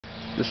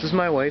This is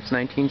my wife's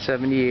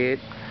 1978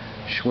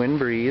 Schwinn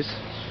Breeze.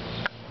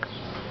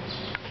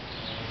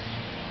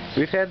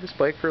 We've had this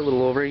bike for a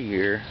little over a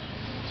year.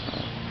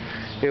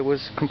 It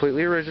was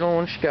completely original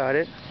when she got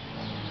it.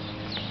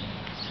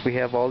 We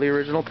have all the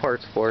original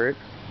parts for it.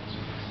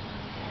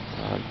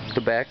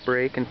 The back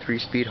brake and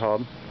 3-speed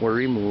hub were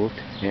removed,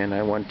 and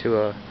I went to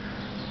a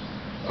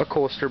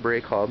coaster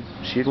brake hub.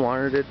 She had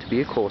wanted it to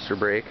be a coaster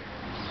brake,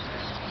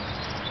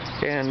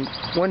 and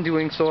when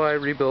doing so I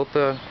rebuilt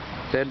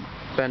that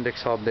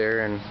Bendix hub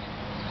there, and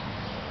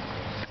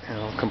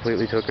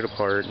completely took it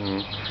apart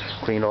and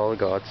cleaned all the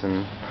guts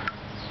and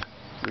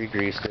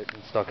re-greased it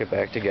and stuck it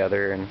back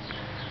together. And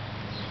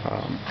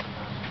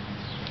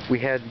we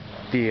had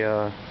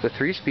the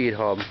 3-speed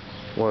hub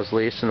was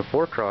laced in a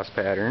 4-cross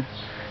pattern,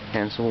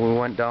 and so when we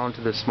went down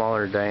to the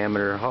smaller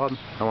diameter hub,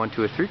 I went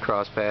to a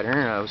 3-cross pattern,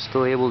 and I was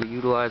still able to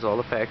utilize all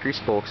the factory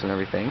spokes and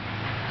everything.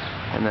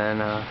 And then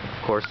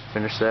of course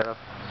finish that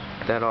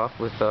off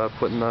with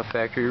putting the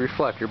factory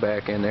reflector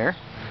back in there.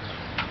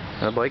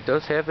 And the bike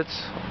does have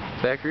its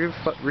factory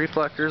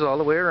reflectors all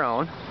the way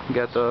around. You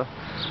got the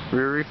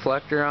rear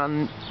reflector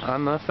on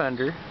the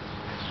fender,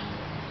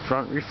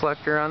 front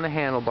reflector on the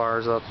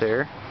handlebars up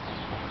there.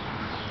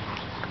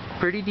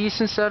 Pretty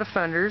decent set of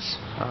fenders.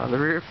 The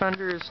rear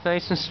fender is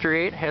nice and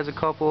straight, has a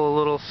couple of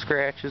little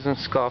scratches and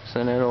scuffs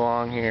in it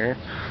along here.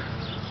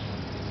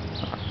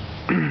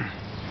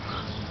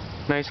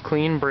 Nice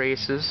clean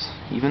braces.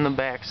 Even the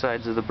back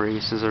sides of the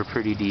braces are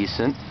pretty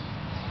decent.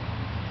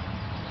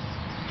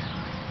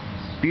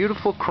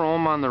 Beautiful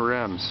chrome on the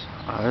rims.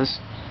 This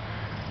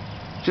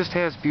just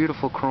has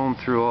beautiful chrome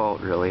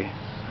throughout, really.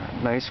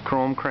 Nice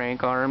chrome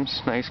crank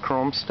arms, nice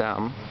chrome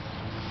stem.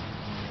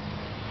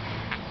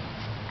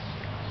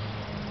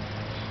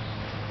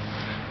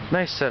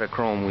 Nice set of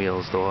chrome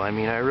wheels, though. I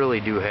mean, I really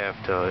do have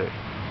to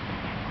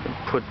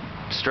put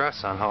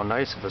stress on how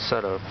nice of a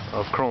set of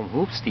chrome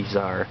hoops these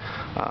are.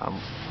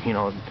 You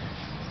know,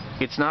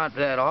 it's not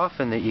that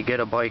often that you get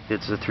a bike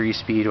that's a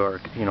 3-speed or,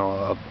 you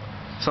know,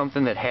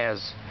 something that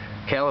has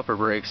caliper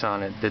brakes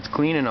on it that's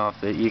clean enough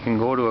that you can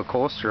go to a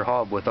coaster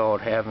hub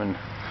without having,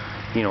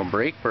 you know,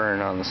 brake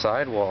burn on the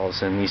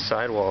sidewalls. And these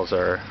sidewalls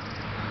are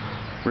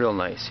real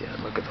nice yet.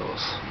 Look at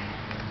those.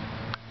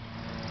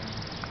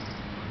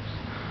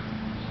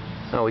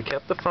 Now, we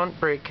kept the front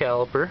brake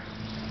caliper.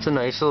 It's a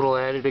nice little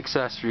added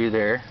accessory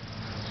there.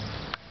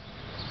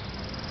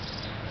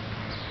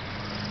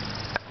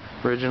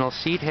 Original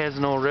seat has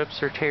no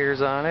rips or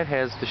tears on it.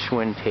 Has the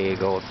Schwinn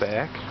tag out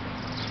back.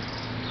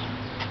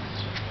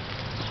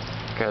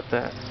 Got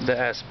the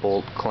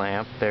S-bolt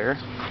clamp there.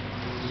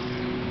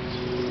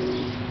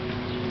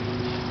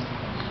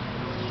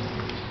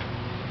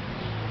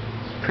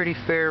 Pretty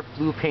fair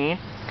blue paint.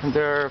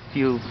 There are a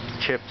few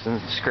chips and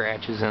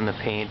scratches in the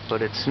paint,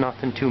 but it's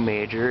nothing too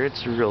major.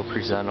 It's a real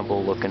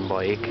presentable looking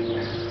bike.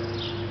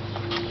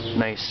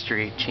 Nice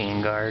straight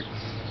chain guard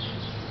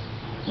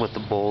with the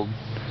bold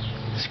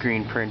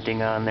screen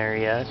printing on there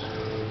yet.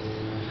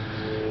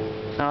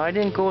 Now, I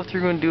didn't go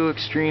through and do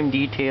extreme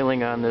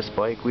detailing on this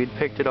bike. We'd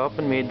picked it up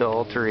and made the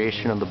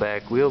alteration of the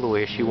back wheel the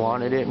way she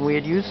wanted it, and we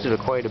had used it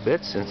quite a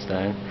bit since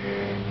then,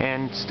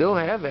 and still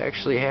have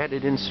actually had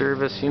it in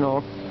service, you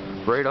know,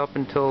 right up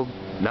until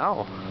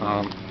now.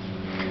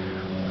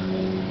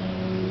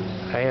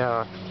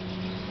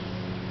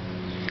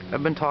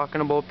 I've been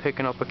talking about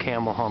picking up a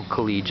camel hump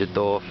collegiate,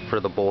 though,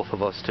 for the both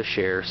of us to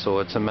share, so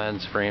it's a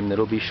men's frame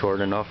that'll be short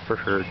enough for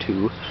her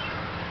too.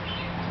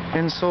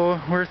 And so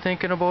we're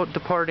thinking about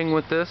departing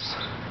with this.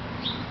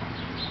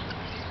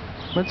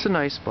 It's a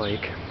nice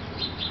bike.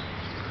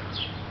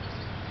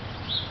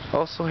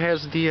 Also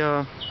has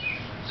the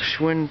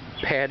Schwinn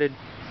padded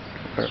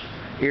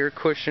air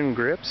cushion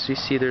grips. You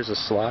see there's a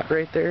slot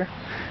right there.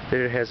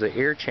 It has an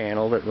air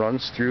channel that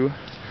runs through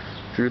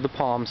the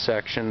palm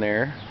section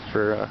there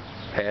for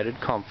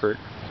padded comfort.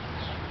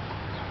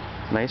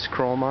 Nice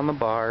chrome on the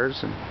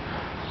bars, and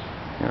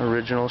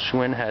original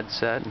Schwinn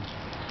headset.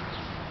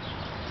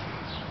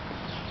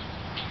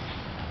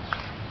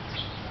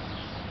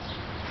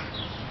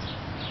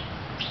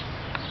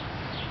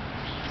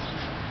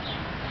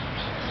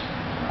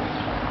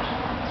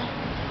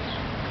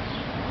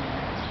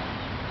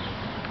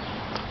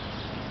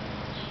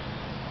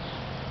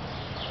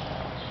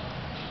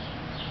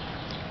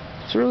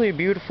 It's really a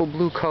beautiful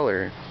blue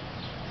color.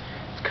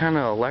 It's kind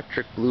of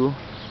electric blue.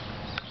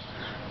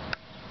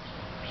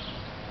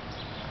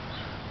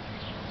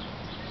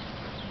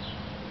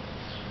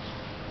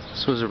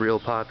 This was a real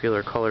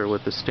popular color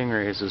with the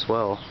Stingrays as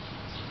well.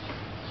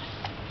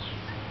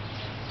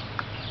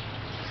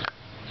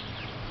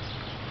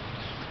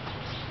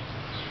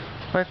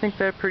 I think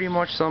that pretty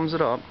much sums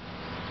it up.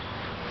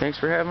 Thanks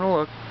for having a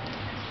look.